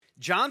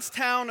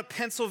Johnstown,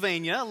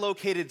 Pennsylvania,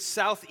 located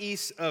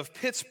southeast of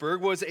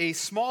Pittsburgh, was a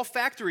small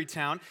factory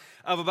town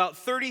of about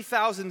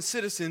 30,000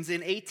 citizens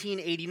in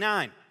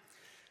 1889.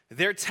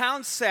 Their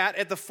town sat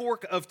at the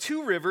fork of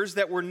two rivers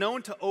that were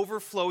known to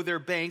overflow their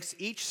banks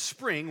each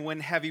spring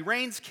when heavy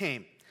rains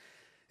came.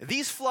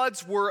 These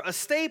floods were a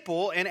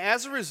staple, and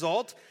as a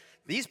result,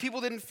 these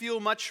people didn't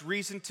feel much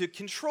reason to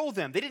control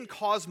them. They didn't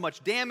cause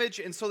much damage,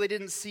 and so they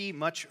didn't see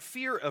much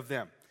fear of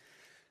them.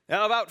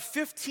 Now, about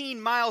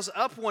 15 miles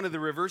up one of the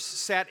rivers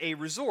sat a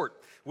resort,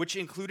 which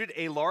included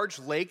a large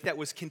lake that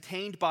was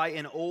contained by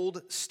an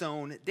old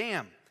stone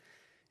dam.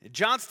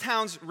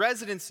 Johnstown's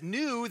residents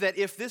knew that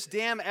if this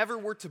dam ever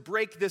were to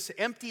break, this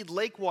emptied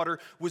lake water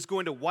was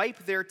going to wipe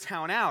their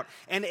town out,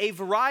 and a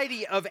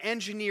variety of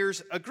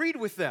engineers agreed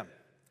with them,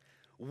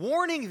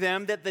 warning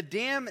them that the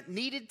dam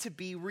needed to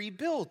be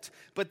rebuilt.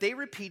 But they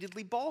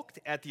repeatedly balked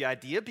at the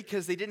idea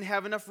because they didn't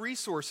have enough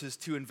resources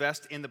to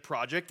invest in the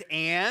project,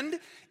 and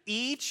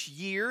each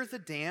year the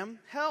dam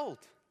held.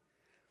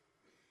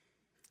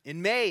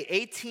 In May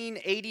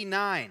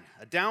 1889,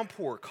 a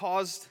downpour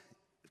caused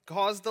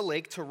the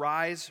lake to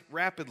rise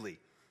rapidly.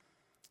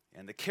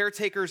 And the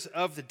caretakers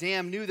of the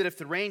dam knew that if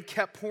the rain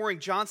kept pouring,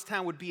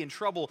 Johnstown would be in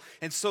trouble.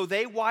 And so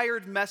they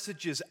wired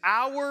messages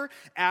hour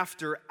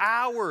after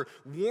hour,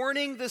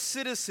 warning the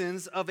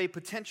citizens of a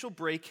potential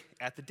break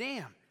at the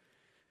dam.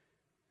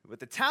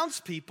 But the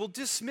townspeople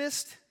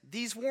dismissed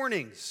these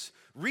warnings,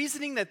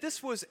 reasoning that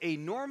this was a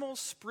normal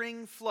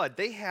spring flood.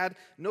 They had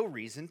no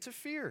reason to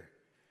fear.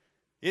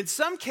 In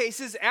some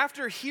cases,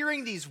 after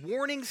hearing these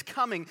warnings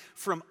coming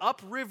from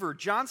upriver,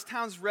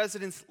 Johnstown's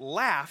residents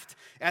laughed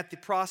at the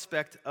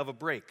prospect of a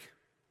break.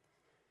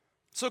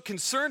 So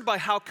concerned by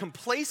how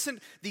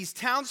complacent these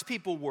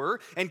townspeople were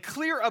and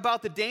clear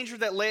about the danger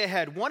that lay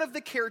ahead, one of the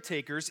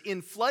caretakers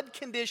in flood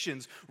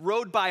conditions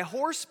rode by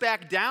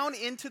horseback down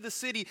into the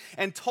city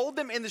and told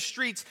them in the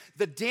streets,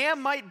 the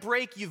dam might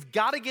break, you've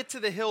got to get to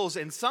the hills.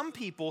 And some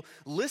people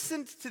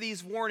listened to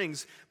these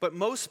warnings, but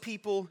most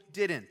people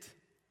didn't.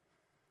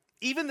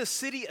 Even the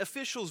city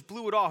officials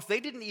blew it off. They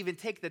didn't even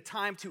take the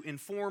time to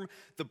inform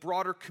the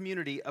broader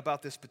community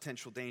about this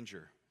potential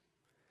danger.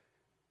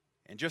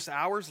 And just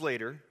hours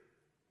later,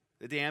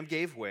 the dam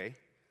gave way,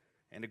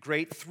 and a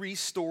great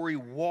 3-story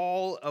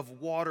wall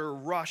of water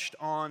rushed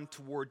on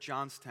toward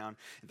Johnstown.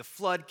 The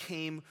flood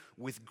came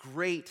with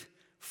great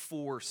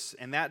force,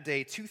 and that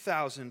day,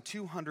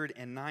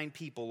 2,209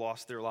 people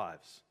lost their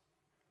lives.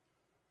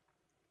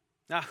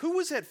 Now, who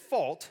was at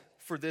fault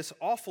for this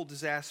awful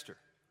disaster?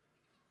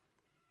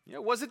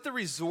 Was it the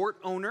resort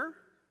owner?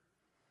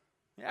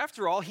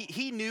 After all,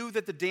 he knew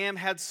that the dam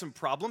had some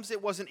problems.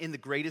 It wasn't in the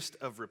greatest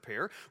of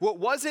repair. What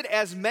was it,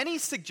 as many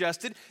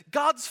suggested,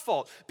 God's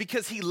fault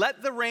because he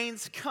let the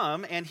rains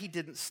come and he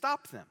didn't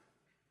stop them?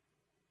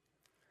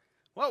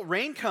 Well,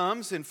 rain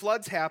comes and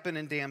floods happen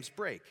and dams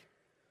break.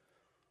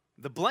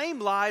 The blame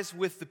lies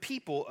with the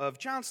people of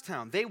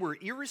Johnstown. They were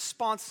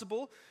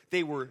irresponsible,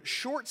 they were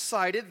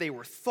short-sighted, they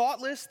were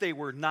thoughtless, they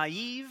were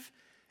naive,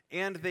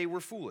 and they were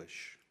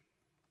foolish.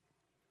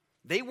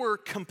 They were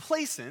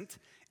complacent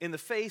in the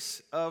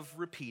face of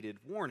repeated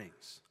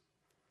warnings.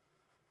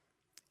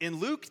 In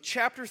Luke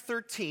chapter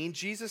 13,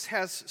 Jesus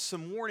has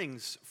some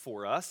warnings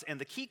for us,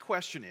 and the key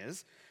question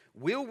is,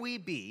 will we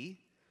be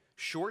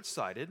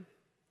short-sighted,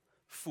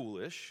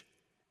 foolish,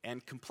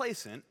 and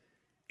complacent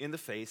in the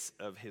face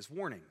of his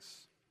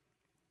warnings?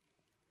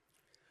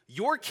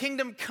 Your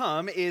Kingdom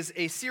Come is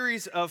a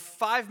series of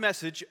 5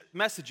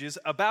 messages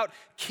about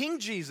King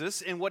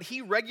Jesus and what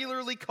he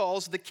regularly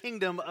calls the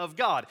kingdom of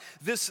God.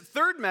 This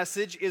third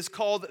message is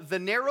called the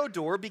narrow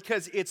door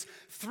because it's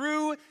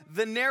through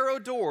the narrow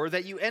door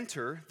that you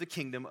enter the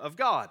kingdom of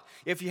God.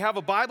 If you have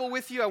a Bible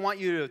with you, I want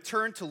you to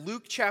turn to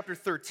Luke chapter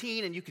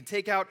 13, and you can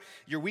take out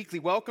your weekly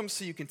welcome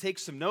so you can take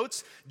some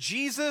notes.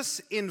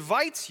 Jesus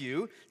invites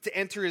you to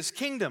enter his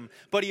kingdom,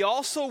 but he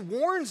also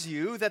warns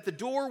you that the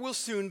door will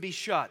soon be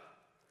shut.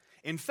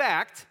 In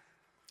fact,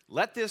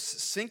 let this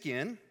sink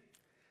in.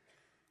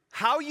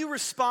 How you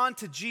respond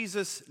to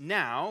Jesus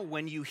now,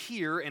 when you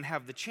hear and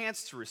have the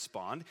chance to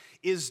respond,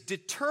 is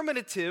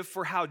determinative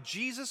for how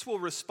Jesus will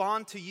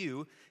respond to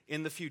you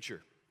in the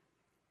future.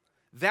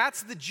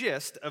 That's the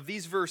gist of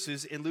these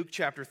verses in Luke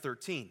chapter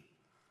 13.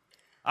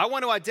 I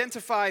want to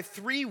identify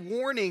 3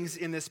 warnings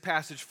in this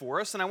passage for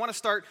us, and I want to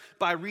start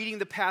by reading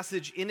the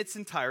passage in its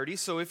entirety.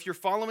 So if you're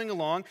following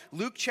along,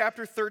 Luke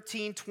chapter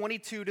 13,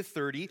 22 to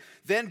 30,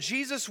 then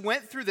Jesus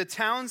went through the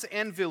towns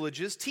and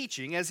villages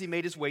teaching as he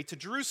made his way to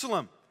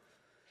Jerusalem.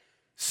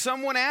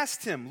 Someone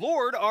asked him,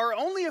 "Lord, are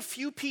only a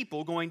few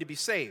people going to be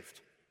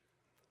saved?"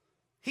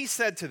 He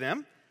said to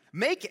them,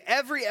 "Make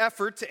every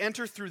effort to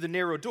enter through the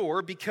narrow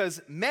door, because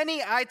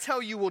many, I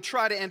tell you, will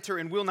try to enter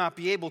and will not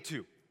be able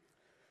to.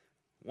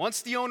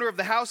 Once the owner of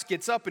the house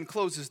gets up and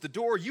closes the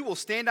door, you will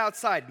stand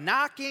outside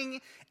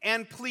knocking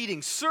and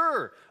pleading,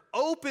 'Sir,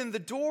 open the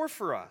door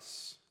for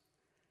us.'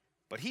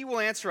 But he will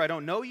answer, 'I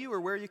don't know you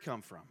or where you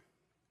come from.'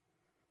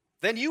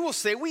 Then you will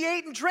say, 'We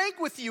ate and drank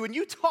with you, and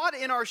you taught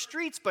in our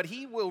streets.' But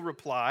he will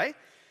reply,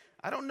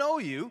 'I don't know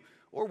you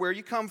or where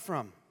you come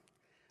from.'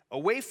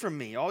 Away from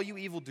me, all you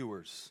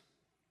evildoers.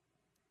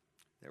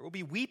 There will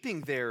be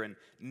weeping there and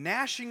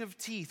gnashing of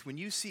teeth when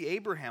you see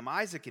Abraham,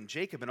 Isaac, and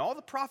Jacob and all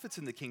the prophets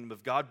in the kingdom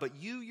of God, but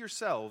you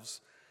yourselves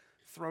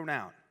thrown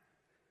out.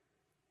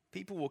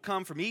 People will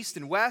come from east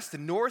and west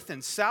and north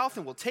and south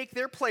and will take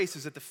their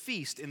places at the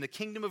feast in the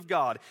kingdom of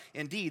God.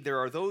 Indeed, there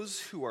are those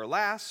who are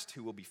last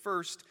who will be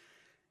first,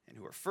 and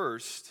who are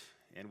first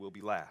and will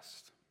be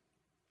last.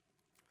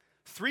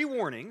 3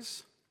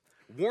 warnings.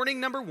 Warning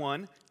number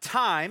 1,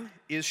 time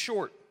is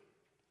short.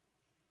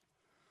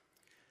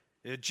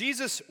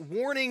 Jesus'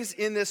 warnings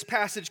in this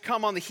passage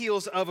come on the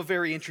heels of a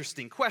very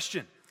interesting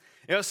question.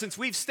 Since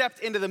we've stepped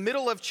into the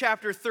middle of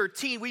chapter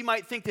 13, we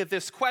might think that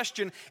this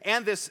question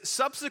and this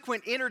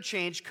subsequent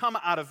interchange come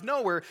out of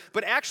nowhere,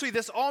 but actually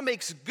this all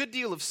makes a good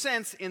deal of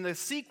sense in the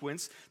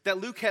sequence that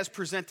Luke has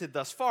presented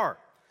thus far.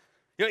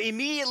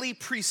 Immediately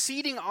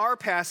preceding our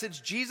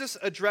passage, Jesus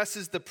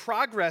addresses the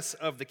progress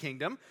of the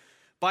kingdom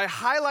by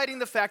highlighting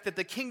the fact that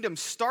the kingdom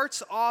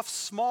starts off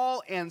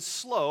small and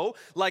slow,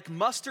 like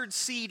mustard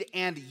seed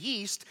and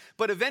yeast,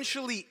 but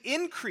eventually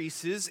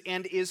increases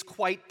and is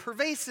quite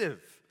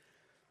pervasive.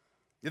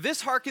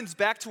 This harkens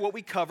back to what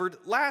we covered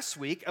last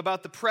week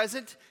about the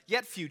present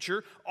yet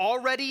future,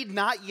 already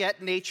not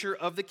yet nature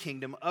of the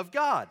kingdom of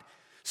God.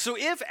 So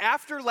if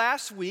after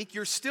last week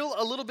you're still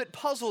a little bit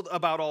puzzled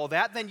about all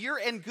that, then you're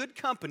in good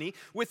company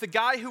with the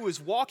guy who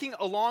was walking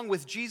along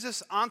with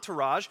Jesus'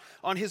 entourage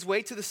on his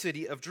way to the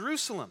city of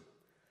Jerusalem.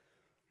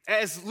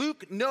 As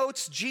Luke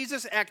notes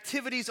Jesus'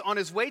 activities on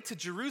his way to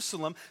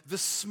Jerusalem, the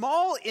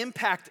small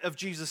impact of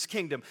Jesus'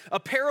 kingdom, a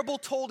parable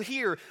told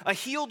here, a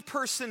healed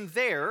person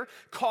there,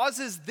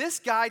 causes this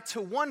guy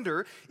to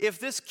wonder if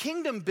this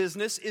kingdom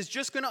business is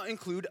just going to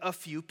include a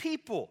few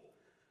people.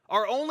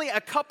 Are only a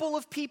couple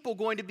of people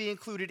going to be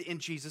included in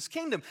Jesus'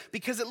 kingdom?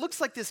 Because it looks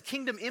like this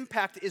kingdom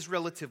impact is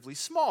relatively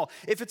small.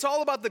 If it's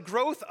all about the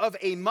growth of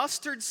a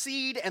mustard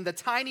seed and the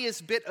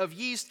tiniest bit of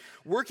yeast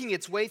working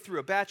its way through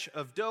a batch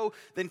of dough,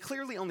 then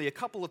clearly only a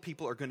couple of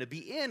people are going to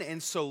be in.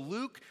 And so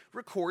Luke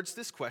records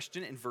this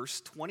question in verse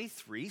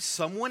 23.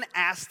 Someone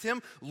asked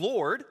him,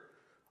 "Lord,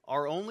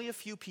 are only a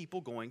few people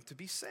going to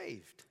be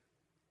saved?"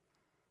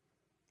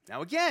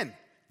 Now again,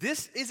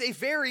 this is a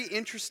very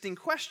interesting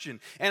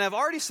question, and I've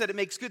already said it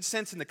makes good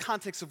sense in the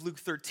context of Luke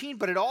 13,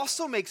 but it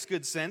also makes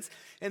good sense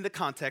in the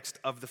context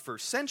of the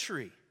first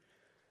century.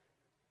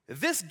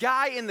 This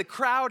guy in the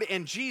crowd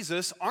and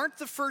Jesus aren't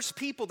the first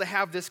people to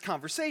have this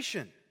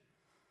conversation.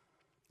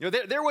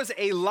 There was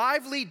a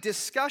lively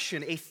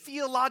discussion, a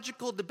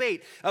theological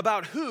debate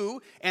about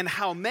who and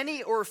how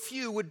many or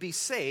few would be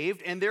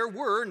saved, and there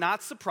were,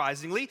 not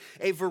surprisingly,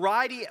 a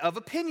variety of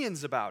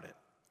opinions about it.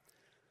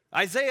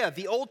 Isaiah,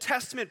 the Old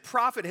Testament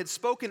prophet, had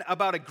spoken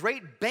about a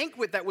great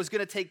banquet that was going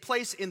to take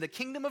place in the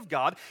kingdom of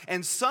God,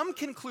 and some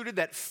concluded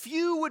that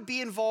few would be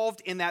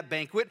involved in that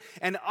banquet,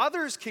 and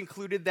others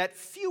concluded that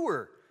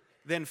fewer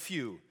than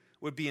few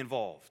would be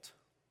involved.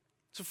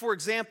 So, for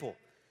example,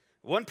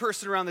 one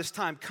person around this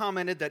time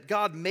commented that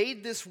God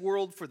made this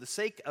world for the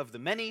sake of the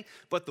many,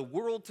 but the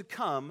world to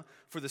come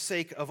for the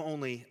sake of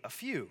only a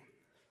few.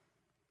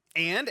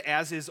 And,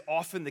 as is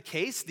often the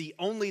case,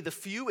 only the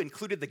few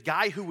included the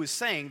guy who was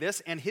saying this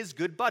and his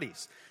good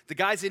buddies, the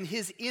guys in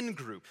his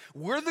in-group.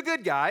 We're the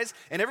good guys,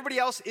 and everybody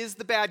else is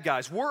the bad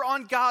guys. We're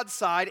on God's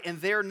side,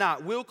 and they're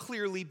not. We'll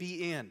clearly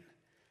be in.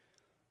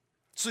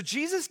 So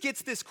Jesus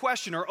gets this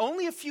question, are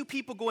only a few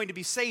people going to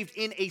be saved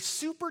in a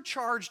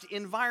supercharged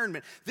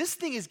environment? This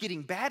thing is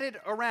getting batted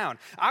around.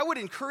 I would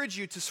encourage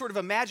you to sort of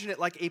imagine it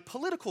like a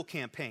political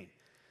campaign.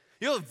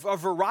 A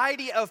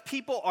variety of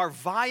people are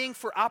vying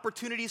for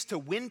opportunities to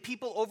win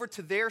people over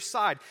to their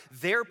side,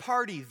 their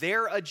party,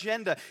 their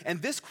agenda.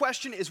 And this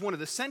question is one of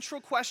the central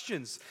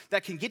questions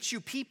that can get you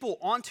people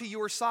onto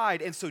your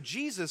side. And so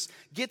Jesus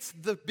gets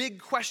the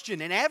big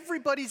question, and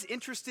everybody's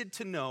interested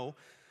to know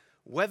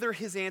whether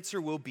his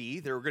answer will be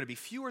there are going to be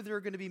few or there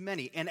are going to be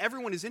many. And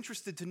everyone is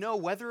interested to know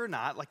whether or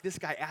not, like this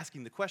guy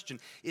asking the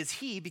question, is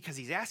he, because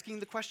he's asking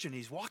the question,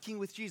 he's walking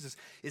with Jesus,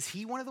 is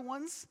he one of the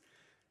ones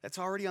that's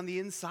already on the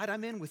inside?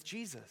 I'm in with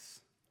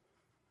Jesus.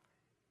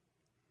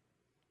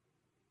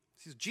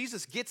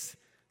 Jesus gets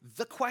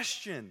the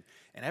question,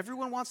 and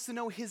everyone wants to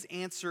know his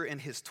answer, and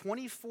his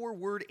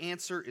 24-word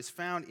answer is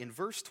found in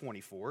verse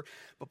 24.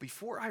 But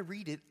before I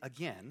read it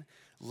again,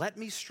 let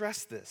me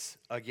stress this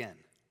again.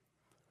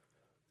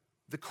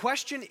 The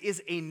question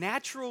is a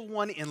natural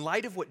one in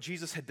light of what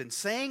Jesus had been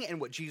saying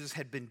and what Jesus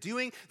had been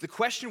doing. The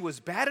question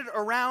was batted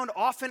around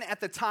often at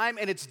the time,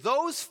 and it's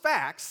those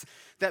facts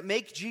that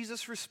make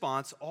Jesus'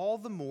 response all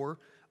the more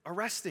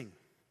arresting.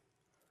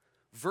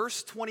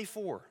 Verse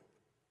 24,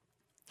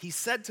 he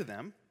said to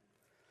them,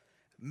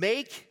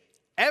 "Make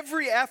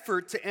every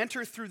effort to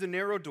enter through the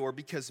narrow door,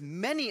 because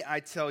many, I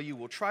tell you,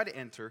 will try to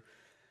enter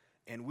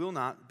and will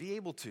not be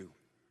able to."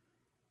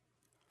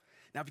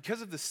 Now,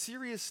 because of the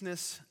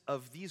seriousness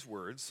of these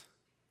words,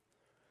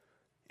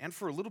 and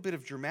for a little bit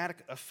of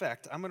dramatic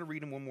effect, I'm going to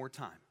read them one more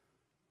time.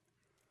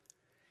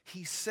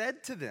 He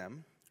said to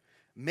them,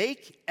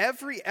 Make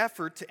every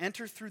effort to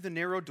enter through the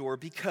narrow door,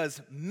 because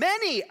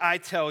many, I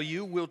tell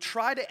you, will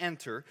try to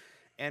enter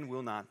and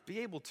will not be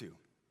able to.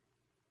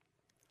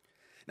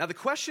 Now, the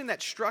question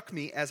that struck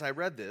me as I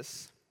read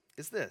this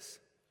is this: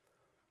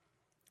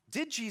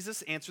 did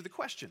Jesus answer the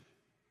question?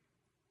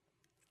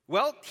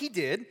 Well, he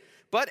did,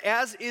 but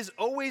as is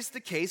always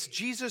the case,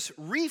 Jesus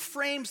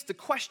reframes the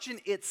question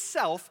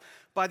itself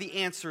by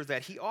the answer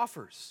that he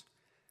offers.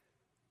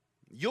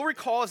 You'll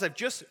recall, as I've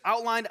just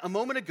outlined a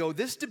moment ago,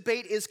 this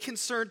debate is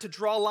concerned to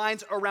draw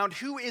lines around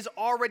who is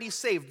already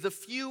saved, the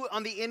few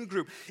on the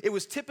in-group. It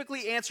was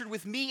typically answered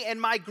with me and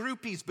my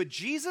groupies, but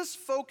Jesus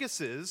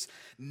focuses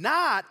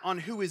not on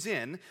who is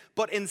in,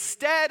 but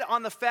instead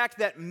on the fact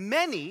that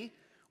many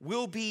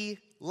will be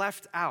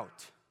left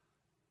out.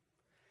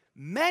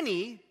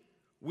 Many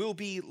will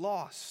be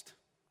lost.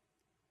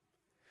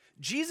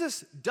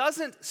 Jesus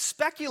doesn't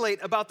speculate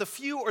about the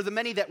few or the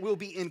many that will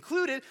be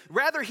included.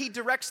 Rather, he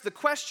directs the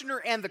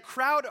questioner and the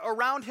crowd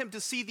around him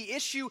to see the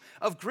issue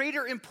of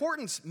greater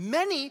importance.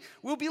 Many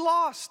will be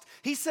lost.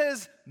 He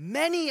says,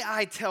 many,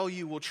 I tell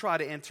you, will try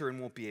to enter and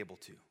won't be able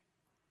to.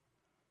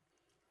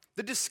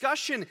 The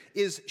discussion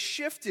is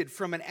shifted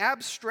from an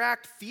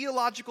abstract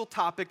theological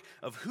topic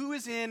of who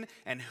is in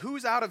and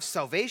who's out of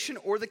salvation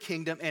or the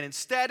kingdom, and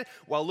instead,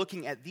 while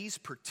looking at these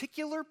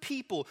particular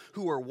people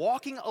who are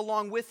walking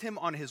along with him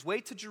on his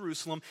way to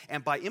Jerusalem,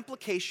 and by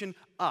implication,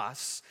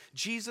 us,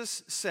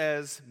 Jesus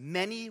says,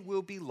 many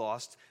will be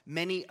lost,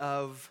 many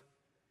of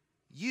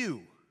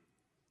you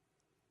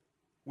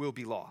will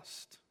be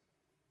lost.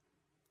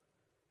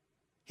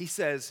 He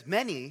says,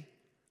 many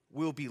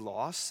will be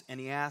lost,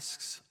 and he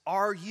asks,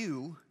 are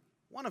you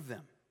one of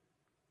them?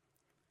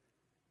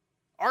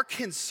 Our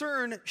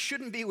concern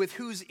shouldn't be with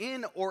who's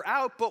in or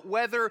out, but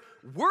whether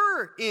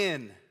we're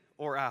in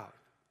or out.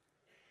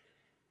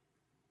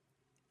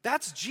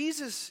 That's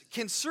Jesus'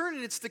 concern,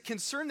 and it's the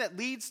concern that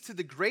leads to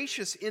the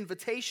gracious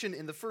invitation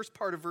in the first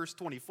part of verse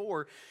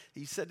 24.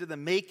 He said to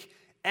them, make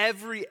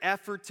every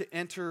effort to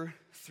enter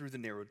through the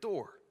narrow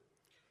door.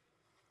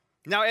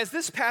 Now, as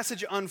this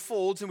passage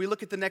unfolds and we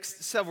look at the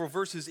next several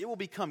verses, it will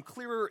become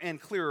clearer and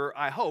clearer,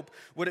 I hope,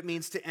 what it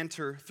means to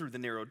enter through the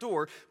narrow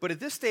door. But at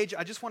this stage,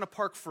 I just want to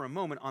park for a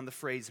moment on the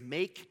phrase,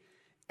 make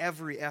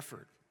every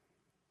effort.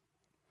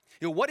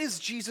 What is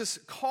Jesus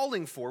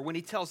calling for when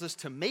he tells us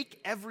to make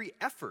every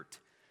effort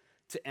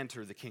to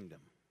enter the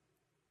kingdom?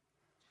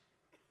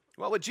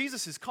 Well, what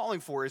Jesus is calling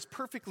for is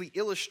perfectly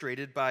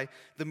illustrated by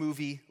the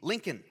movie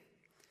Lincoln.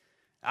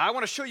 I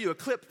want to show you a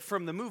clip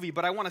from the movie,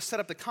 but I want to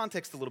set up the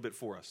context a little bit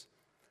for us.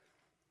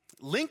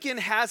 Lincoln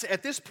has,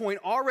 at this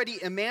point,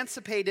 already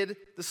emancipated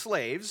the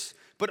slaves,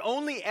 but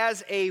only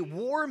as a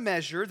war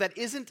measure that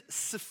isn't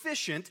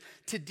sufficient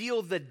to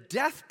deal the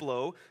death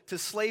blow to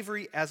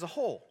slavery as a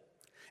whole.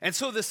 And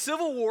so the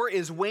Civil War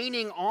is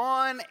waning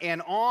on,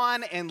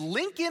 and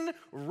Lincoln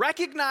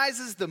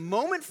recognizes the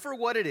moment for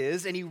what it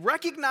is, and he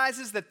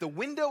recognizes that the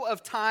window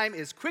of time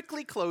is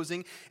quickly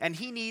closing, and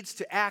he needs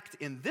to act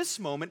in this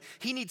moment.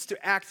 He needs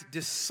to act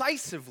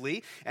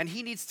decisively, and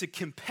he needs to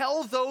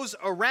compel those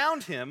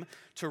around him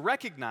to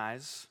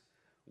recognize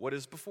what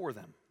is before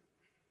them.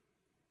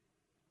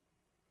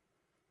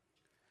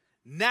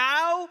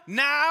 Now!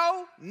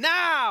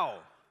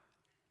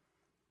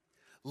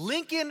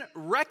 Lincoln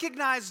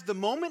recognized the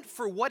moment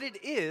for what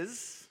it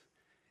is,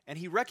 and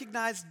he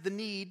recognized the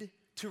need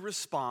to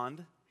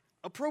respond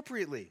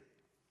appropriately.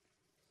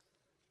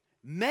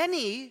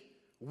 Many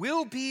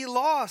will be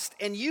lost,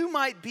 and you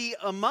might be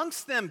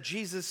amongst them,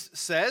 Jesus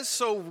says.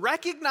 So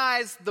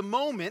recognize the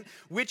moment,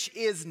 which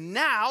is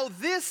now.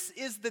 This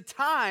is the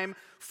time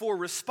for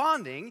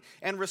responding,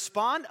 and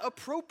respond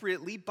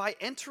appropriately by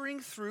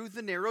entering through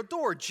the narrow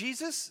door.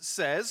 Jesus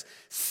says,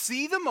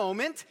 see the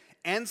moment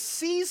and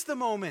seize the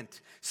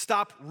moment.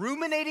 Stop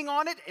ruminating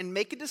on it and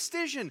make a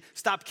decision.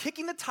 Stop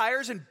kicking the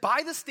tires and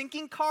buy the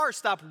stinking car.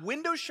 Stop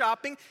window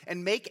shopping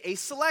and make a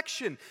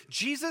selection.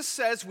 Jesus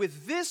says,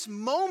 with this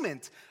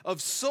moment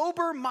of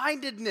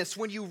sober-mindedness,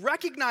 when you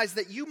recognize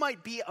that you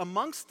might be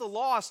amongst the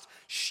lost,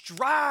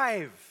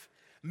 strive.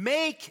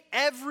 Make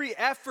every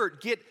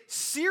effort. Get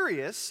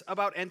serious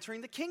about entering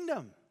the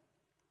kingdom.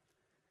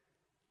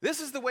 This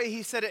is the way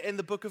he said it in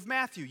the book of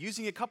Matthew,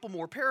 using a couple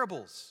more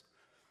parables.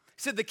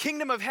 He said, the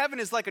kingdom of heaven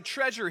is like a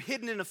treasure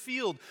hidden in a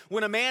field.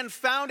 When a man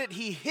found it,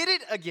 he hid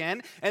it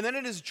again, and then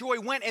in his joy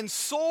went and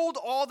sold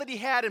all that he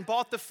had and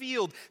bought the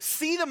field.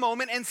 See the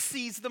moment and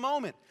seize the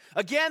moment.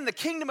 Again, the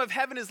kingdom of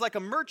heaven is like a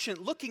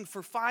merchant looking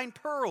for fine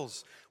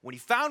pearls. When he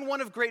found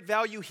one of great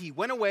value, he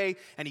went away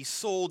and he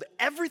sold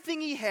everything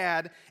he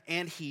had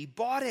and he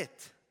bought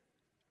it.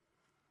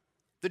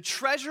 The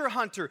treasure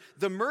hunter,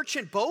 the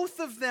merchant,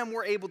 both of them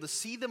were able to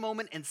see the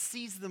moment and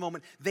seize the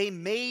moment. They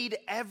made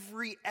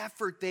every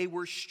effort. They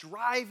were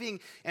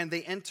striving, and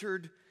they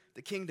entered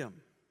the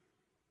kingdom.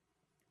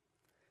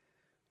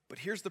 But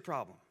here's the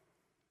problem.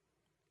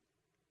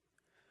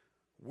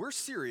 We're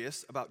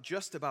serious about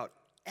just about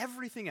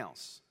everything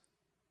else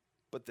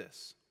but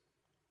this.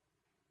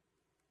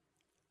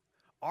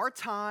 Our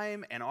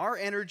time and our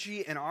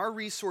energy and our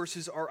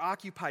resources are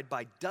occupied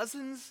by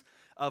dozens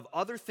of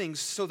other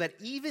things, so that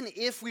even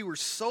if we were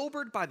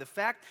sobered by the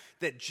fact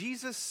that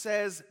Jesus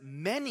says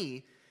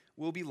many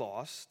will be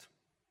lost,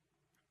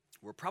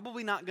 we're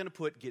probably not going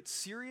to get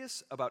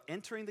serious about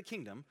entering the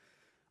kingdom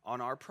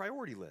on our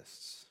priority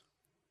lists.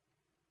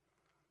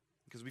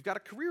 Because we've got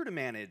a career to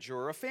manage,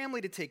 or a family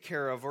to take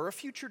care of, or a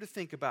future to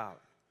think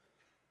about.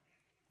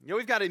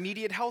 We've got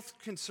immediate health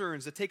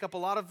concerns that take up a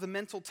lot of the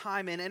mental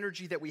time and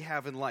energy that we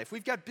have in life.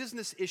 We've got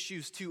business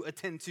issues to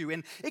attend to,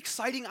 and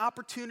exciting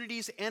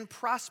opportunities and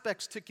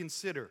prospects to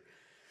consider.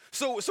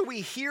 So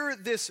we hear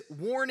this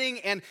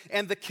warning and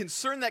the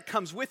concern that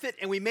comes with it,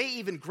 and we may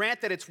even grant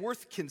that it's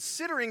worth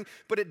considering,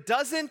 but it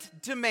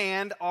doesn't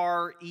demand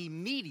our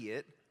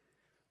immediate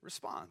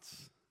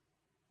response.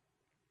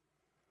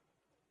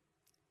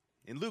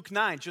 In Luke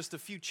 9, just a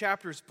few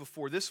chapters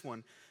before this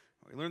one,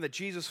 we learn that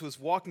Jesus was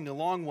walking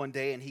along one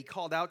day and he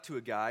called out to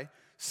a guy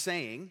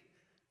saying,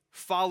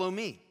 "Follow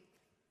me."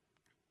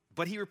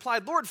 But he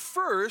replied, "Lord,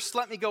 first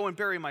let me go and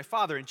bury my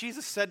father." And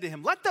Jesus said to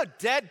him, "Let the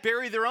dead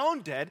bury their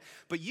own dead,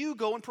 but you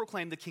go and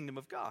proclaim the kingdom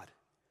of God."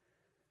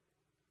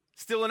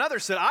 Still another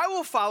said, "I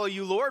will follow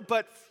you, Lord,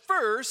 but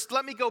first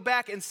let me go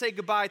back and say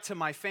goodbye to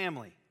my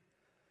family."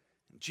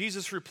 And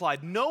Jesus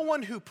replied, "No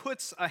one who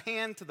puts a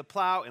hand to the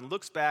plow and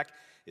looks back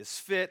is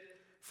fit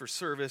for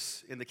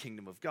service in the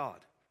kingdom of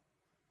God."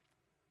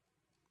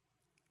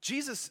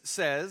 Jesus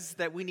says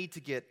that we need to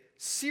get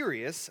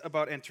serious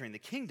about entering the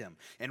kingdom.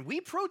 And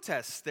we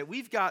protest that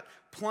we've got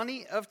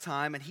plenty of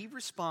time, and he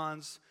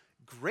responds,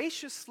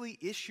 graciously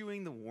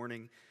issuing the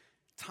warning,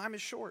 time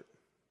is short.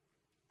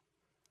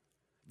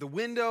 The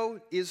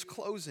window is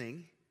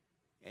closing,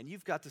 and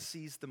you've got to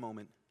seize the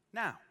moment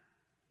now.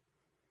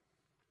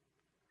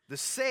 The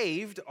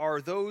saved are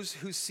those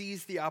who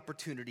seize the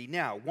opportunity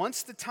now.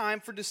 Once the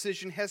time for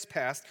decision has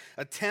passed,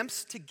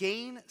 attempts to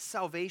gain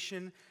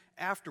salvation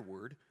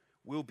afterward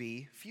will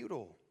be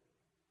futile.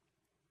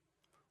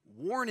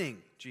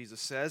 Warning,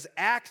 Jesus says,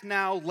 act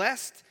now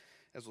lest,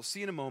 as we'll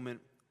see in a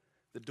moment,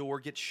 the door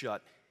gets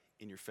shut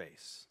in your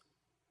face.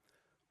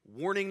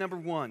 Warning number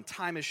one,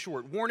 time is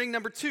short. Warning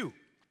number two,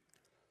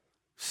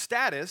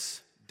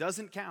 status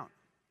doesn't count.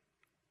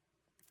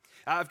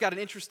 I've got an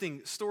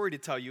interesting story to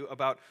tell you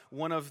about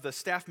one of the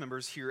staff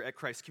members here at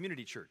Christ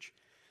Community Church.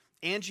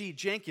 Angie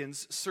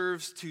Jenkins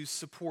serves to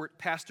support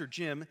Pastor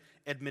Jim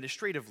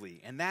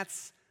administratively, and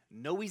that's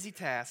no easy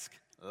task,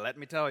 let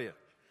me tell you.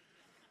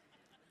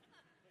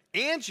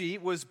 Angie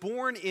was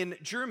born in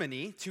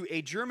Germany to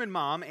a German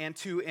mom and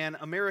to an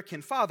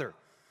American father.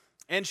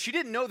 And she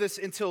didn't know this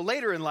until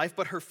later in life,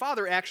 but her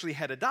father actually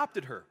had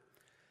adopted her.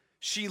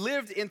 She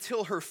lived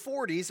until her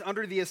 40s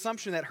under the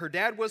assumption that her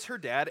dad was her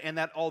dad, and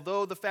that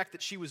although the fact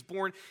that she was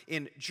born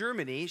in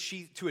Germany,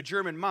 to a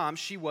German mom,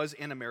 she was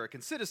an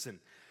American citizen.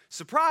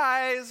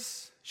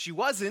 Surprise! She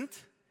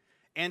wasn't,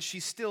 and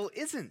she still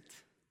isn't.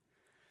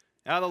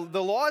 Now,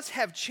 the laws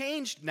have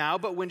changed now,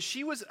 but when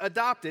she was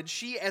adopted,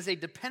 she, as a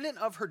dependent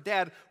of her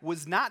dad,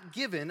 was not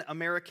given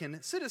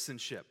American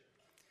citizenship.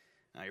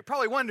 Now, you're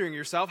probably wondering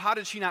yourself, how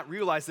did she not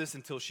realize this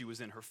until she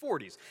was in her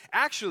 40s?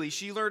 Actually,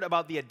 she learned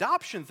about the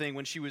adoption thing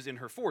when she was in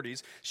her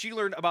 40s. She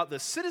learned about the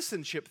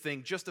citizenship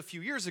thing just a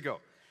few years ago.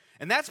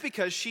 And that's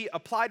because she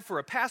applied for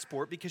a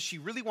passport because she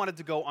really wanted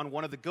to go on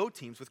one of the Go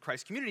teams with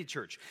Christ Community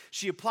Church.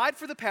 She applied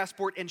for the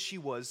passport and she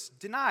was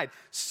denied.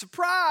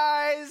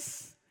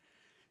 Surprise!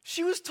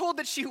 She was told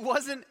that she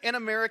wasn't an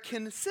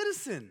American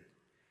citizen.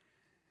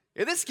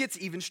 And this gets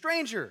even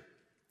stranger.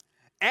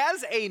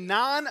 As a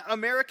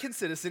non-American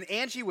citizen,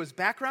 Angie was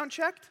background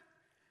checked,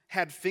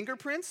 had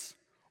fingerprints,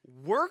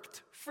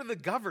 worked for the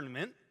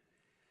government,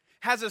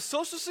 has a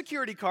Social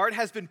Security card,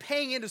 has been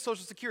paying into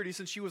Social Security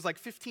since she was like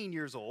 15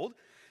 years old,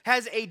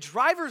 has a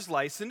driver's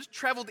license,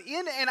 traveled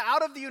in and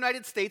out of the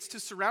United States to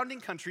surrounding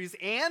countries,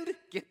 and,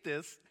 get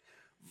this,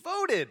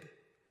 voted.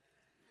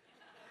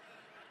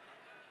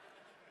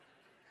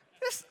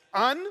 It's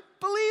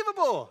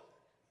unbelievable.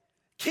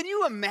 Can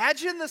you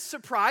imagine the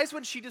surprise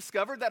when she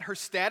discovered that her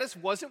status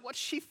wasn't what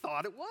she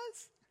thought it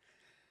was?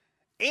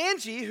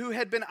 Angie, who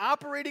had been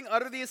operating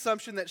under the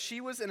assumption that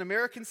she was an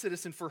American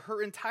citizen for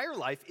her entire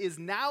life, is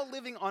now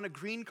living on a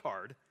green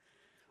card,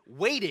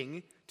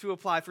 waiting to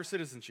apply for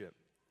citizenship.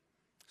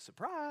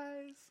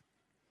 Surprise.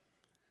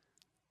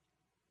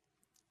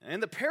 And in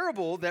the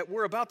parable that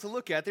we're about to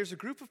look at, there's a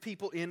group of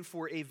people in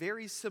for a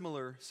very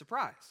similar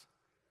surprise.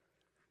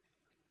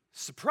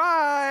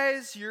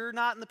 Surprise, you're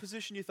not in the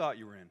position you thought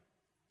you were in.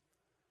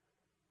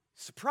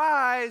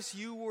 Surprise,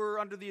 you were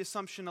under the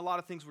assumption a lot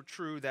of things were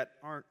true that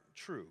aren't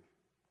true.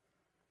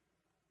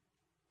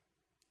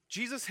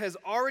 Jesus has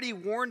already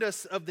warned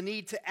us of the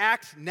need to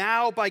act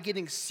now by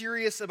getting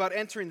serious about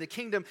entering the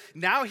kingdom.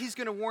 Now he's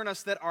going to warn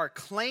us that our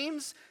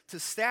claims to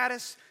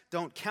status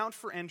don't count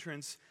for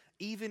entrance,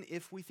 even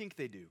if we think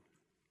they do.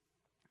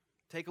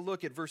 Take a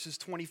look at verses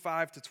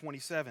 25 to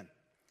 27.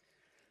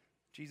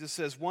 Jesus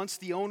says, once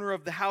the owner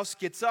of the house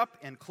gets up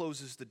and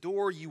closes the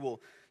door, you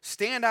will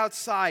stand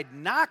outside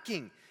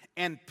knocking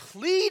and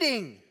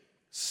pleading,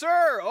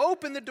 "Sir,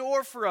 open the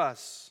door for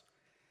us."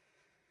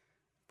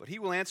 But he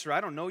will answer, "I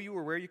don't know you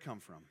or where you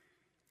come from."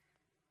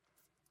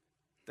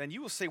 then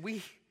you will say,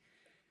 we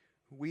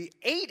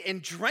ate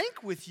and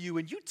drank with you,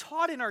 and you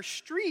taught in our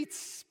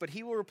streets. But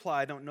he will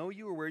reply, I don't know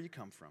you or where you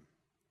come from.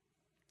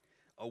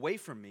 Away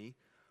from me,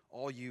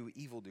 all you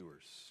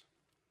evildoers.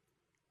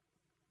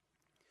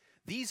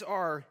 These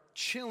are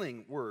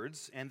chilling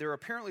words, and they're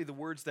apparently the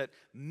words that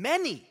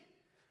many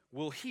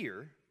will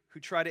hear who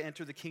try to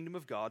enter the kingdom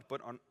of God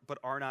but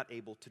are not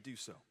able to do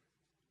so.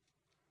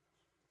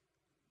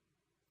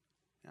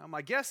 Now,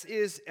 my guess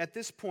is at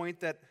this point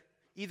that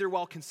either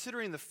while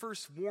considering the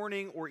first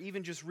warning or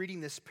even just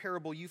reading this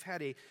parable, you've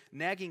had a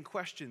nagging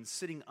question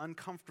sitting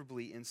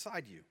uncomfortably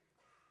inside you.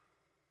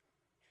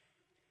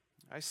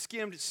 I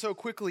skimmed so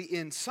quickly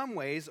in some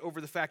ways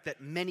over the fact that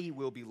many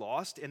will be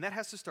lost, and that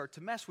has to start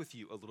to mess with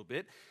you a little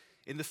bit.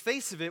 In the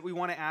face of it, we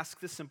want to ask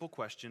the simple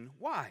question,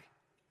 why?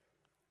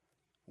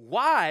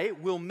 Why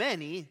will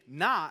many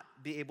not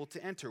be able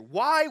to enter?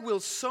 Why will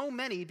so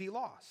many be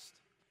lost?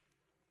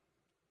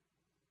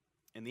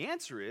 And the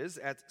answer is,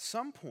 at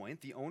some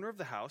point, the owner of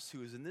the house,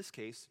 who is in this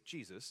case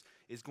Jesus,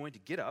 is going to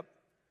get up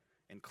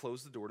and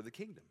close the door to the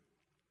kingdom.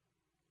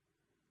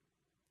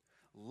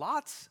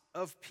 Lots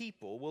of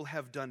people will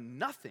have done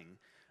nothing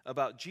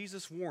about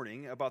Jesus'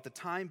 warning about the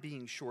time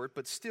being short,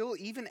 but still,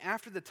 even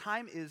after the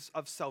time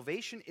of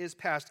salvation is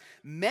past,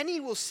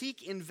 many will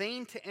seek in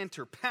vain to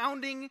enter,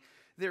 pounding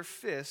their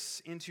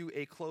fists into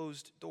a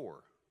closed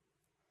door.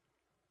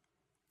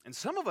 And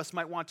some of us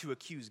might want to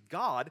accuse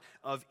God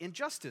of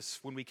injustice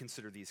when we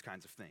consider these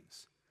kinds of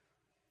things.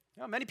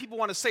 You know, many people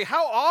want to say,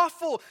 how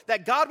awful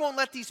that God won't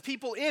let these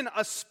people in,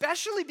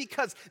 especially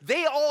because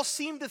they all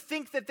seem to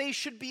think that they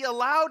should be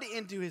allowed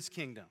into his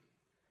kingdom.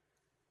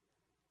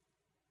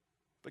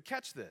 But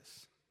catch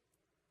this.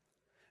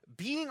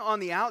 Being on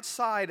the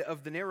outside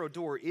of the narrow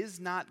door is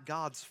not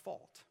God's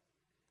fault.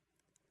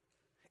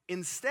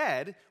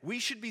 Instead, we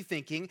should be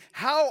thinking,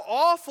 how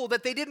awful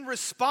that they didn't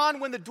respond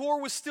when the door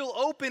was still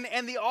open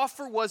and the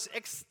offer was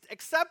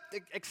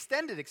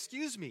extended.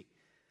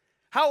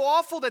 How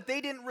awful that they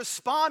didn't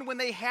respond when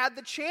they had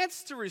the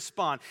chance to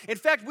respond. In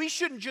fact, we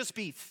shouldn't just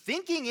be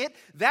thinking it.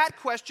 That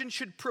question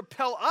should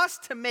propel us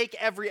to make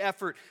every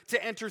effort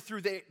to enter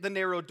through the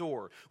narrow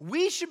door.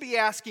 We should be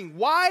asking,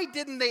 why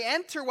didn't they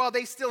enter while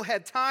they still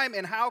had time,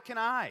 and how can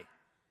I?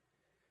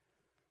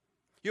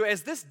 You know,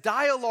 as this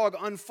dialogue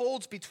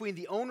unfolds between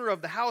the owner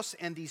of the house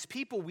and these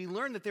people, we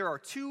learn that there are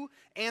two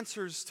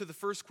answers to the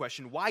first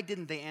question, why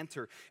didn't they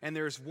enter? And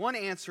there's one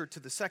answer to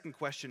the second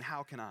question,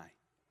 how can I?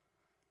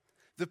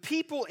 The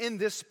people in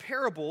this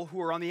parable who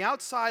are on the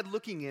outside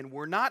looking in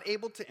were not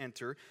able to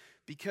enter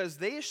because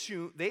they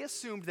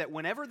assumed that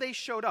whenever they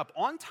showed up,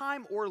 on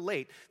time or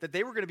late, that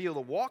they were going to be able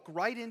to walk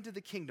right into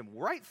the kingdom,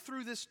 right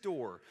through this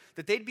door,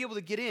 that they'd be able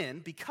to get in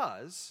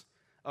because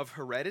of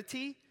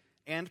heredity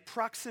and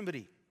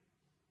proximity.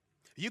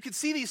 You can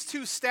see these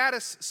two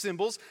status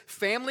symbols,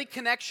 family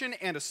connection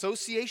and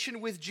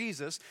association with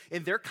Jesus,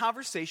 in their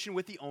conversation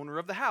with the owner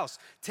of the house.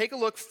 Take a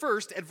look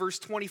first at verse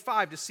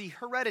 25 to see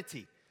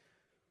heredity.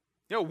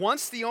 You know,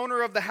 once the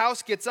owner of the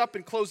house gets up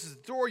and closes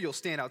the door, you'll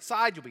stand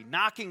outside, you'll be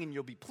knocking and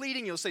you'll be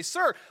pleading. You'll say,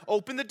 "Sir,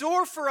 open the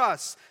door for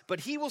us." But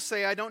he will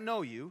say, "I don't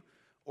know you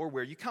or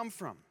where you come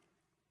from."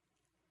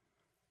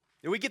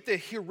 Now, we get the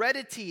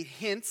heredity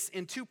hints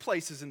in two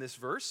places in this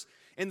verse.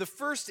 In the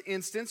first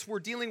instance, we're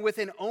dealing with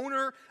an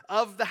owner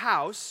of the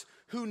house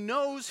who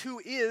knows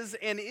who is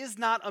and is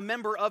not a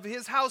member of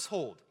his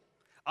household,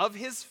 of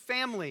his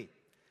family.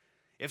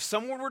 If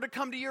someone were to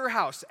come to your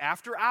house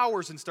after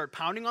hours and start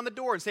pounding on the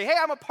door and say, "Hey,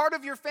 I'm a part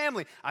of your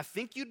family," I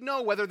think you'd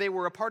know whether they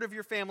were a part of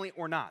your family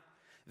or not.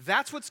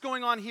 That's what's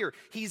going on here.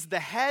 He's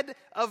the head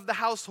of the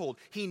household.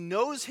 He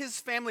knows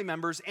his family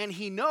members, and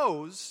he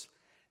knows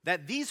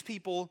that these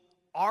people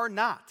are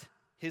not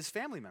his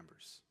family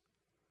members.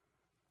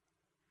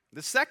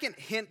 The second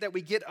hint that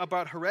we get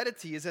about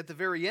heredity is at the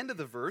very end of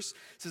the verse.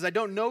 It says, "I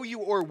don't know you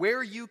or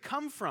where you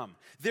come from."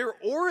 Their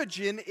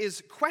origin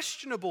is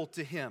questionable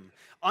to him,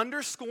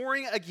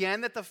 underscoring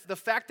again that the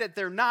fact that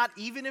they're not,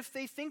 even if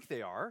they think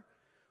they are,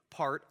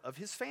 part of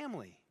his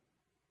family.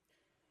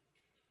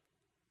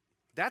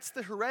 That's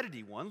the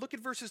heredity one. Look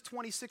at verses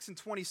 26 and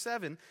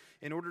 27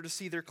 in order to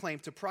see their claim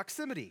to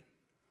proximity.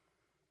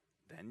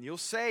 Then you'll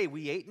say,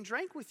 "We ate and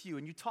drank with you,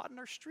 and you taught in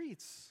our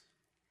streets."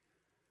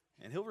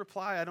 And he'll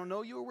reply, "I don't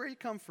know you or where you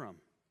come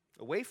from.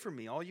 Away from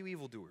me, all you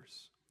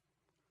evildoers."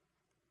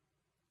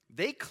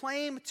 They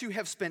claim to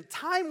have spent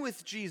time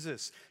with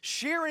Jesus,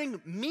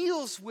 sharing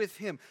meals with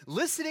him,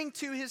 listening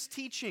to his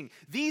teaching.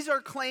 These are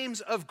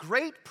claims of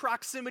great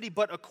proximity,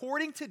 but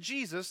according to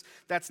Jesus,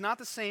 that's not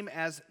the same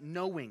as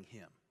knowing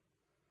him.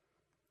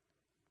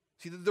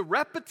 See, the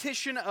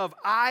repetition of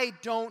 "I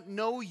don't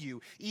know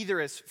you,"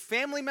 either as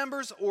family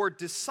members or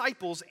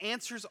disciples,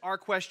 answers our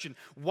question.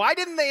 Why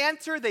didn't they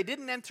enter? They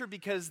didn't enter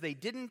because they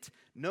didn't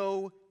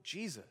know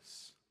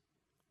Jesus.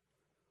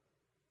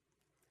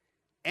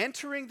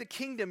 Entering the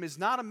kingdom is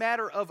not a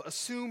matter of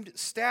assumed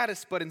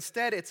status, but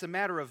instead it's a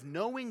matter of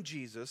knowing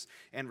Jesus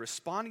and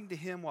responding to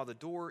him while the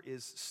door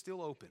is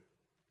still open.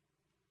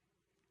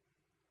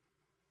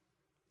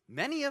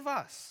 Many of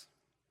us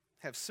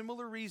have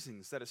similar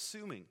reasons that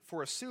assuming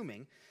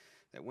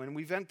that when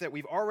we've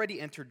already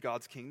entered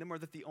God's kingdom, or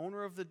that the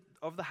owner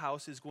of the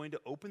house is going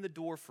to open the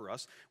door for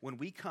us when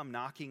we come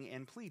knocking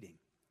and pleading.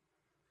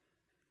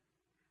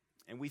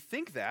 And we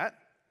think that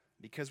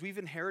because we've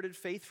inherited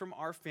faith from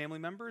our family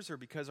members, or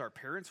because our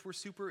parents were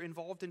super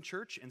involved in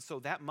church, and so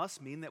that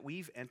must mean that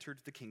we've entered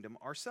the kingdom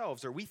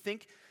ourselves. Or we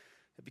think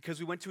that because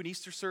we went to an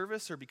Easter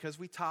service, or because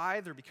we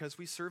tithe, or because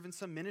we serve in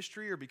some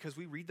ministry, or because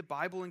we read the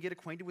Bible and get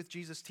acquainted with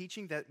Jesus'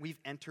 teaching, that we've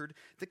entered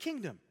the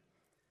kingdom.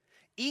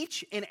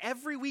 Each and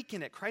every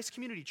weekend at Christ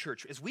Community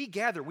Church, as we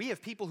gather, we have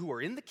people who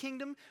are in the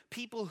kingdom,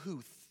 people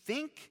who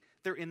think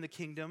they're in the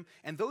kingdom,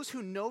 and those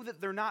who know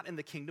that they're not in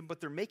the kingdom, but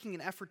they're making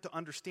an effort to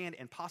understand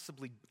and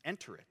possibly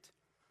enter it.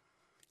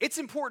 It's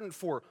important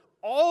for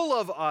all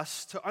of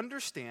us to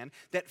understand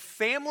that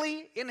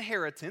family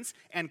inheritance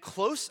and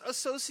close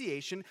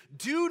association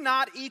do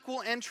not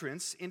equal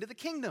entrance into the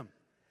kingdom.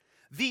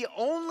 The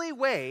only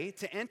way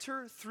to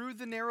enter through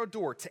the narrow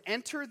door, to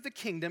enter the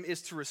kingdom,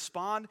 is to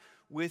respond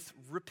with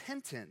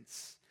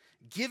repentance,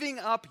 giving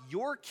up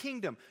your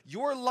kingdom,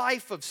 your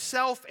life of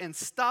self and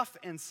stuff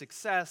and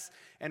success,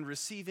 and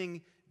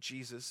receiving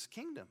Jesus'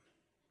 kingdom.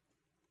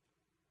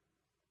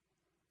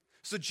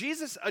 So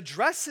Jesus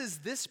addresses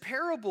this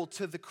parable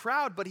to the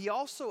crowd, but he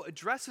also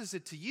addresses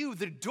it to you.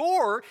 The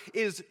door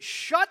is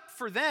shut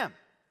for them,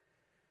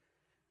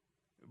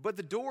 but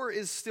the door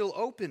is still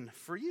open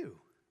for you.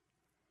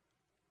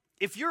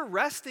 If you're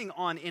resting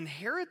on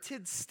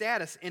inherited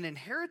status and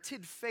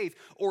inherited faith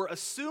or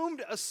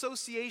assumed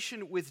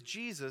association with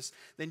Jesus,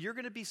 then you're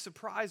going to be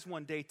surprised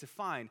one day to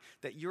find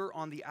that you're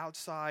on the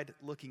outside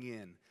looking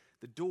in.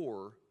 The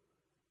door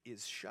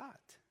is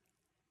shut.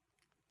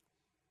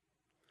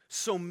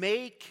 So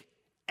make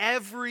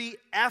every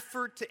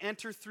effort to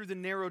enter through the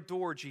narrow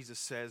door, Jesus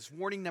says.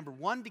 Warning number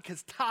 1,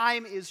 because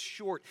time is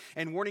short.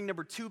 And warning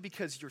number 2,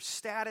 because your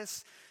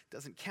status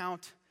doesn't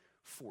count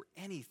for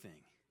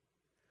anything.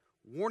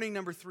 Warning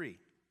number 3,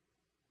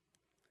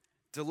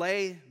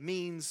 delay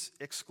means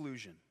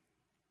exclusion.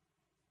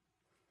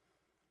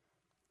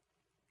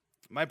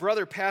 My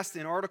brother passed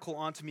an article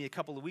on to me a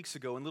couple of weeks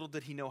ago, and little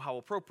did he know how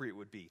appropriate it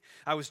would be.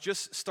 I was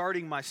just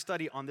starting my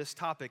study on this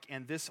topic,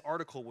 and this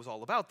article was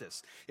all about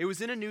this. It was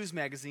in a news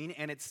magazine,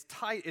 and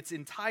it's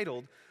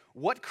entitled,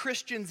 "What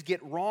Christians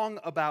Get Wrong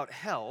About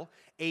Hell,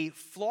 a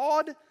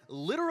flawed,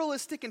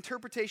 literalistic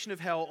interpretation of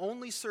hell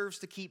only serves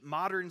to keep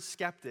modern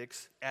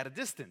skeptics at a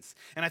distance."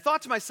 And I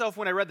thought to myself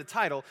when I read the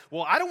title,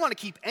 well, I don't want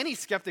to keep any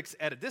skeptics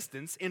at a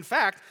distance. In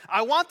fact,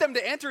 I want them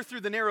to enter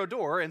through the narrow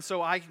door, and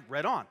so I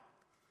read on.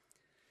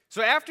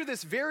 So after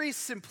this very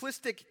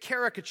simplistic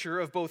caricature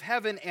of both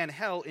heaven and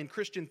hell in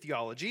Christian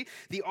theology,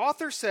 the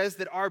author says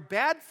that our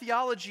bad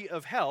theology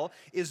of hell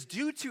is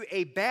due to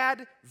a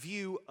bad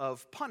view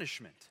of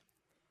punishment.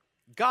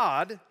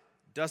 God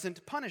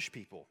doesn't punish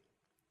people.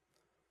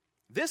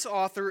 This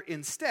author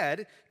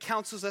instead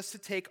counsels us to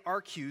take our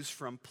cues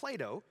from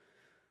Plato,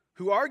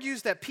 who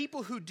argues that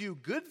people who do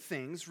good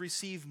things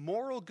receive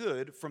moral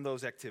good from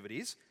those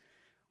activities,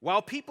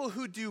 while people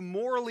who do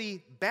morally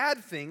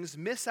bad things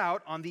miss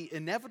out on the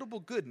inevitable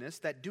goodness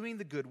that doing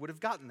the good would have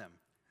gotten them.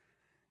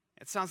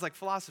 It sounds like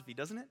philosophy,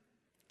 doesn't it?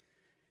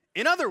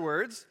 In other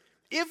words,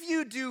 if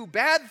you do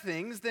bad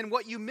things, then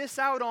what you miss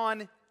out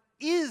on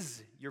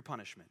is your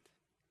punishment.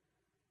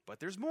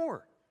 But there's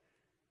more.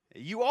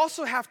 You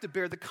also have to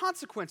bear the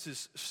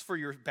consequences for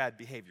your bad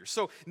behavior.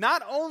 So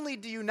not only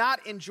do you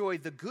not enjoy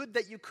the good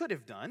that you could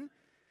have done,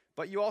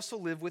 but you also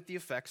live with the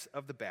effects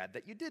of the bad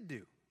that you did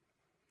do.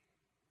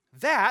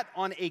 That,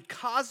 on a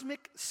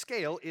cosmic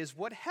scale, is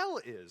what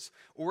hell is,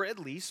 or at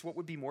least what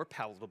would be more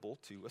palatable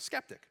to a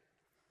skeptic.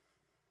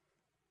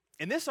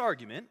 In this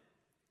argument,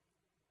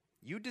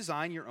 you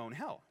design your own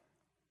hell.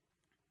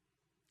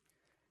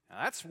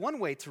 Now, that's one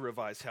way to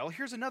revise hell.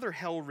 Here's another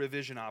hell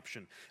revision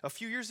option. A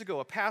few years ago,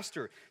 a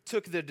pastor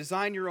took the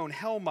design your own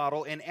hell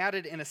model and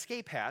added an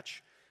escape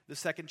hatch, the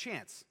second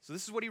chance. So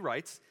this is what he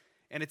writes,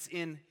 and it's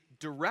in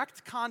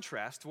direct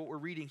contrast to what we're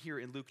reading here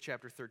in Luke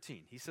chapter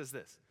 13. He says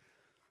this: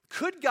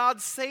 "Could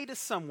God say to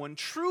someone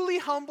truly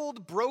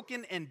humbled,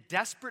 broken, and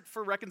desperate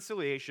for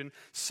reconciliation,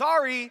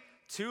 'Sorry,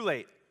 too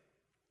late'?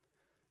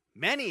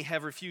 Many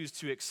have refused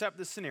to accept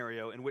the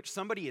scenario in which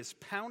somebody is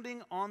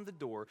pounding on the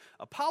door,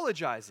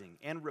 apologizing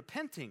and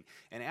repenting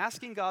and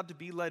asking God to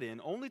be let in,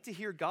 only to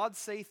hear God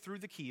say through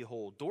the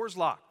keyhole, 'Door's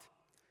locked.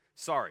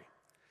 Sorry.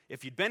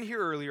 If you'd been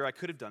here earlier, I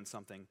could have done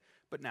something,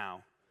 but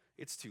now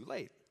it's too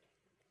late.'"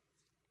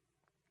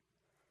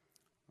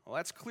 Well,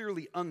 that's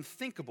clearly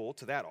unthinkable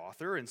to that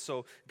author, and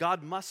so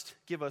God must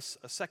give us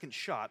a second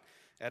shot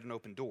at an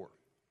open door.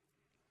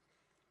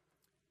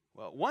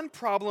 Well, one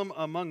problem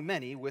among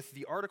many with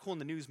the article in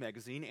the news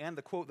magazine and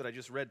the quote that I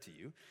just read to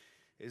you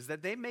is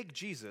that they make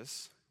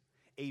Jesus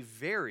a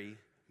very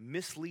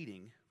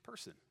misleading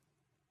person.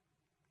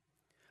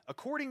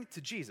 According to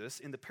Jesus,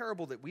 in the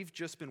parable that we've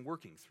just been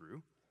working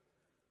through,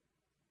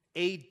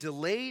 a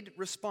delayed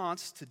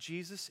response to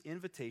Jesus'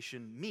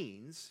 invitation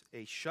means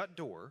a shut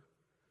door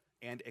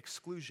and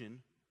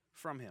exclusion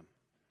from him.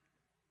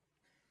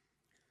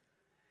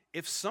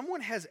 If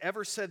someone has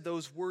ever said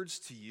those words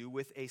to you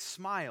with a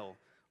smile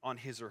on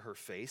his or her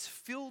face,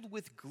 filled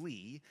with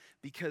glee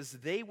because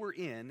they were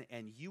in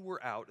and you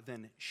were out,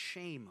 then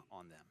shame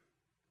on them.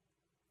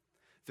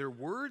 Their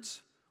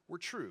words were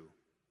true,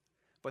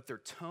 but their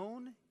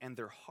tone and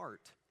their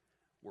heart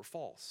were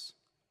false.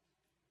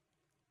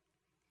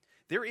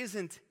 There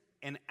isn't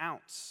an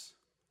ounce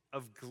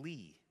of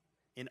glee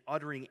in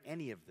uttering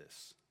any of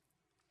this,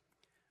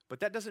 but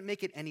that doesn't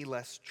make it any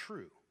less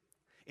true.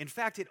 In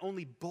fact, it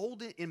only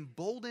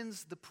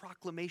emboldens the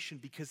proclamation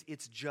because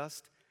it's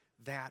just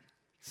that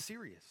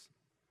serious.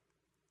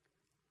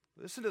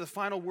 Listen to the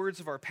final words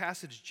of our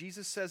passage.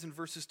 Jesus says in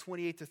verses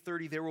 28 to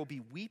 30, there will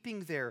be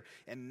weeping there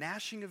and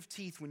gnashing of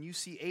teeth when you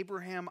see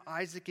Abraham,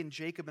 Isaac, and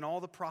Jacob and all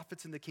the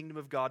prophets in the kingdom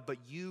of God, but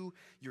you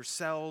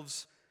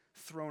yourselves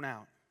thrown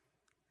out.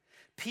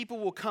 People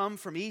will come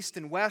from east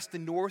and west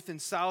and north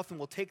and south and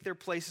will take their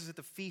places at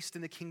the feast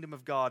in the kingdom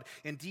of God.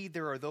 Indeed,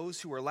 there are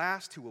those who are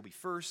last who will be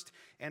first,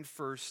 and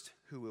first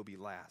who will be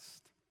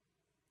last.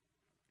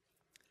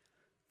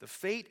 The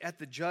fate at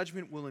the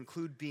judgment will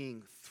include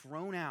being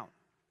thrown out,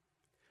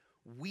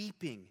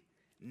 weeping,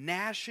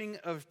 gnashing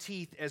of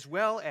teeth, as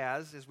well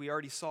as we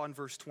already saw in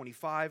verse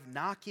 25,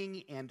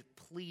 knocking and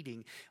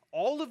pleading.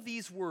 All of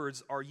these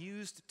words are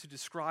used to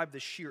describe the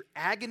sheer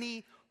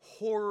agony,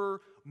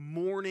 horror,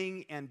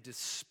 mourning, and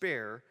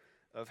despair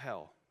of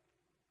hell.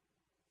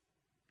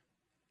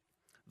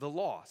 The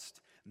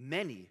lost,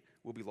 many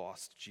will be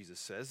lost, Jesus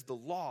says. The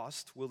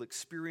lost will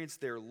experience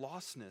their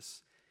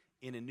lostness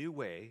in a new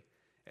way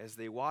as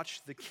they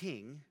watch the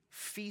king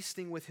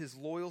feasting with his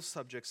loyal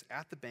subjects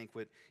at the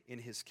banquet in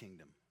his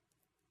kingdom.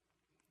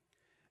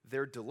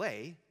 Their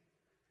delay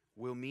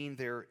will mean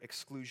their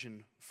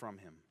exclusion from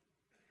him.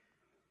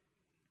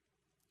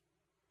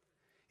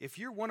 If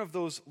you're one of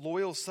those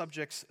loyal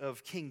subjects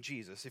of King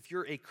Jesus, if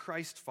you're a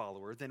Christ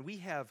follower, then we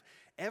have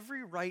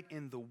every right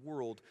in the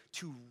world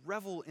to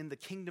revel in the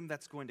kingdom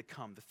that's going to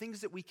come, the things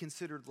that we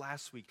considered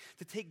last week,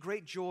 to take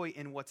great joy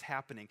in what's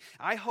happening.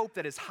 I hope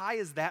that as high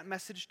as that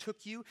message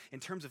took you in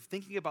terms of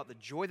thinking about the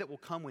joy that will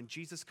come when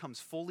Jesus comes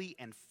fully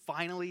and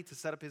finally to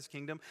set up his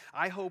kingdom,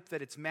 I hope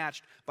that it's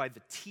matched by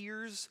the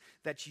tears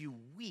that you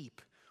weep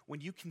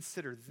when you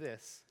consider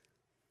this.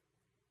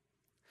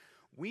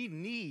 We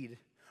need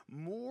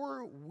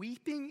more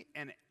weeping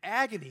and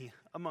agony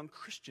among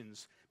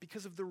Christians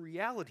because of the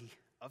reality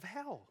of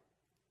hell.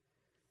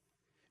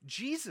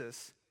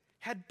 Jesus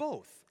had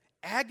both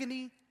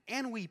agony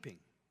and weeping.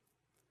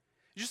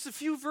 Just a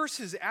few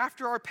verses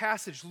after our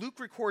passage, Luke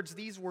records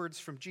these words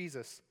from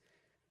Jesus.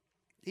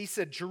 He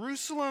said,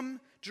 "Jerusalem,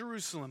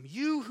 Jerusalem,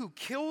 you who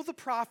kill the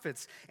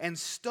prophets and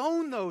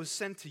stone those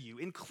sent to you,"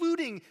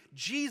 including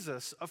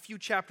Jesus a few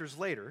chapters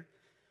later.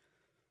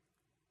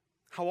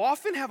 "How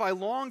often have I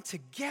longed to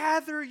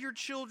gather your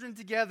children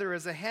together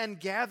as a hen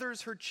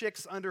gathers her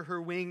chicks under her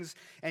wings,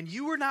 and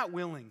you were not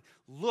willing.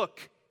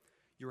 Look,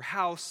 your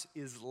house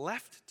is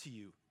left to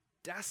you,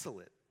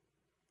 desolate."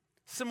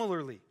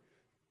 Similarly,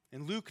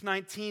 in Luke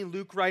 19,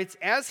 Luke writes,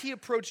 "As he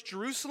approached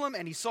Jerusalem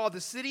and he saw the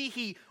city,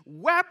 he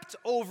wept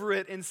over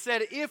it and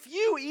said, 'If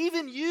you,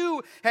 even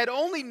you, had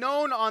only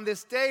known on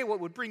this day what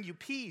would bring you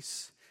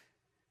peace.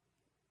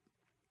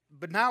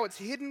 But now it's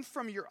hidden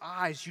from your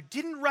eyes. You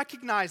didn't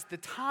recognize the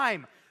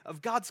time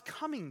of God's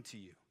coming to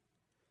you.'"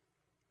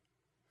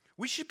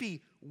 We should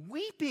be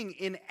weeping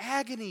in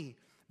agony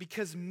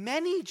because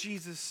many,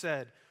 Jesus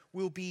said,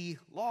 will be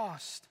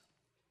lost.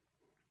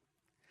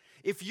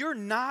 If you're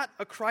not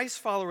a Christ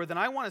follower, then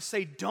I want to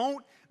say,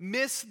 don't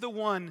miss the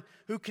one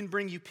who can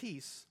bring you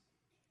peace.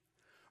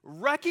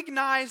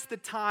 Recognize the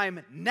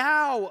time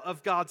now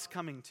of God's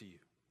coming to you.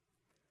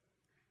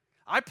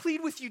 I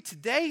plead with you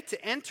today to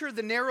enter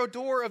the narrow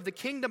door of the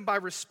kingdom by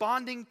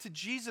responding to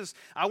Jesus.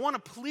 I want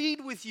to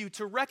plead with you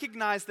to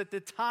recognize that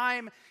the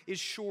time is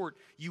short.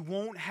 You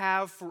won't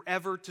have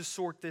forever to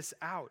sort this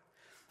out.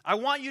 I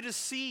want you to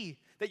see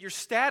that your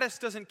status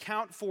doesn't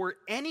count for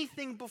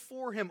anything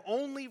before him.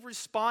 Only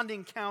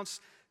responding counts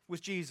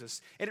with Jesus,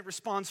 and it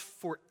responds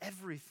for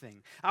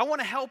everything. I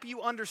want to help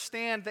you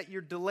understand that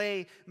your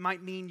delay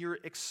might mean your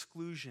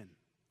exclusion.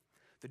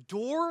 The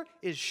door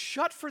is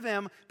shut for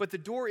them, but the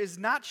door is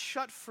not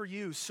shut for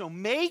you. So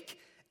make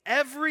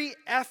every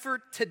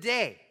effort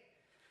today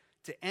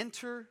to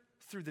enter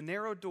through the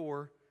narrow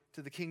door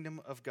to the kingdom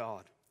of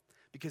God.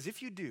 Because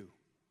if you do,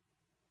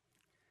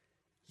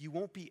 you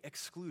won't be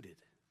excluded.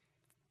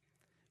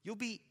 You'll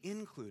be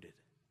included.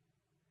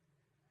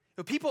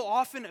 People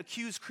often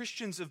accuse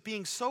Christians of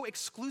being so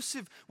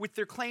exclusive with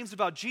their claims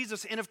about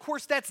Jesus, and of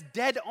course that's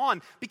dead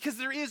on, because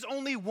there is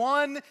only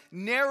one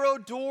narrow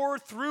door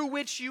through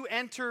which you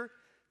enter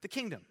the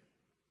kingdom.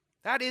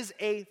 That is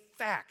a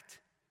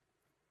fact.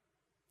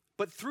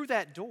 But through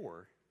that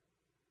door,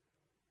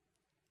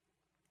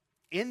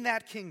 in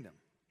that kingdom,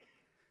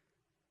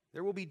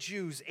 There will be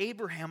Jews,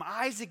 Abraham,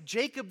 Isaac,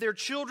 Jacob, their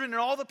children, and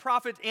all the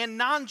prophets, and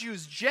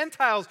non-Jews,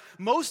 Gentiles,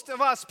 most of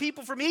us,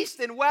 people from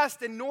east and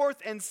west and north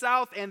and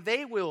south, and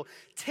they will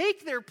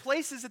take their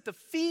places at the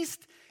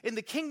feast in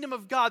the kingdom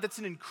of God. That's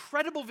an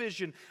incredible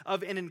vision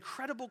of an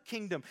incredible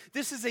kingdom.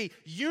 This is a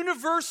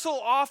universal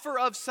offer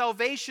of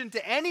salvation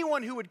to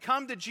anyone who would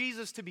come to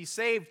Jesus to be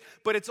saved,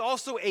 but it's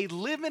also a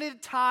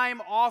limited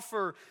time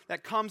offer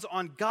that comes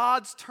on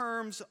God's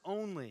terms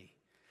only.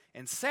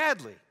 And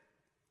sadly,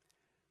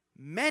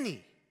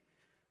 many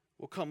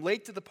will come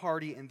late to the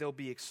party and they'll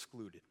be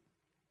excluded.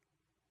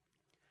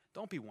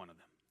 Don't be one of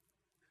them.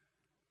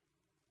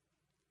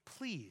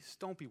 Please,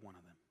 don't be one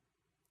of them.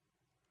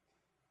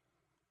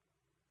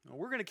 Now,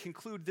 we're going to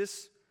conclude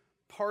this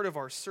part of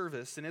our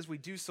service, and as we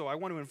do so, I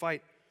want to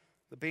invite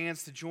the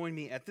bands to join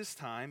me at this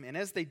time. And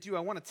as they do, I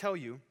want to tell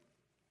you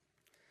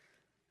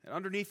that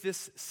underneath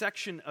this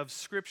section of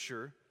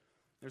Scripture,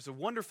 there's a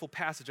wonderful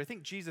passage. I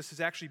think Jesus has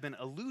actually been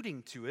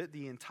alluding to it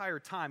the entire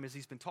time as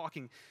he's been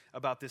talking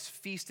about this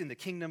feast in the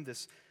kingdom,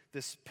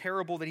 this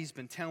parable that he's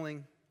been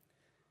telling.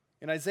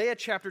 In Isaiah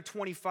chapter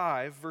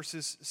 25,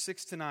 verses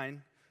 6 to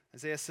 9,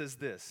 Isaiah says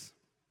this.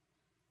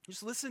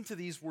 Just listen to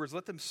these words.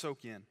 Let them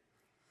soak in.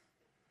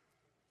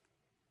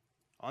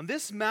 On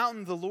this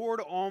mountain, the Lord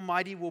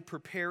Almighty will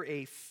prepare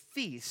a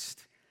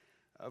feast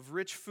of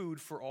rich food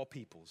for all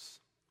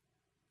peoples.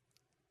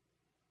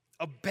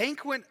 A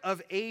banquet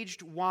of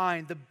aged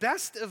wine, the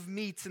best of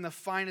meats and the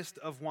finest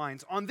of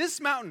wines. On this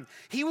mountain,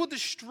 he will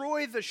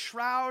destroy the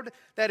shroud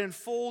that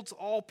enfolds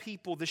all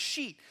people, the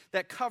sheet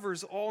that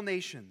covers all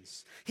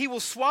nations. He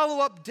will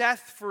swallow up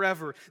death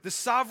forever. The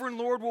sovereign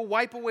Lord will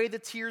wipe away the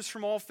tears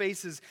from all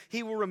faces.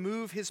 He will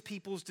remove his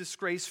people's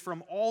disgrace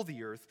from all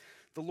the earth.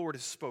 The Lord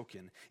has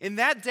spoken. In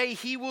that day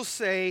we will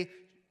say,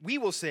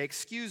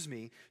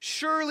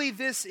 surely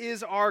this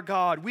is our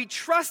God. We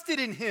trusted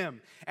in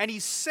him, and he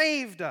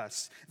saved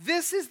us.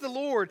 This is the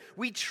Lord.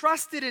 We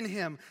trusted in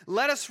him.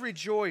 Let us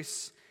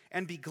rejoice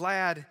and be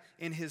glad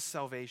in his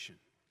salvation.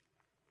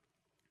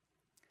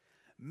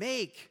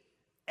 Make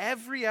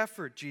every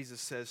effort,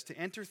 Jesus says, to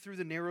enter through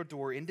the narrow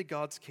door into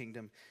God's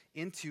kingdom,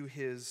 into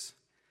his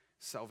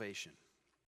salvation.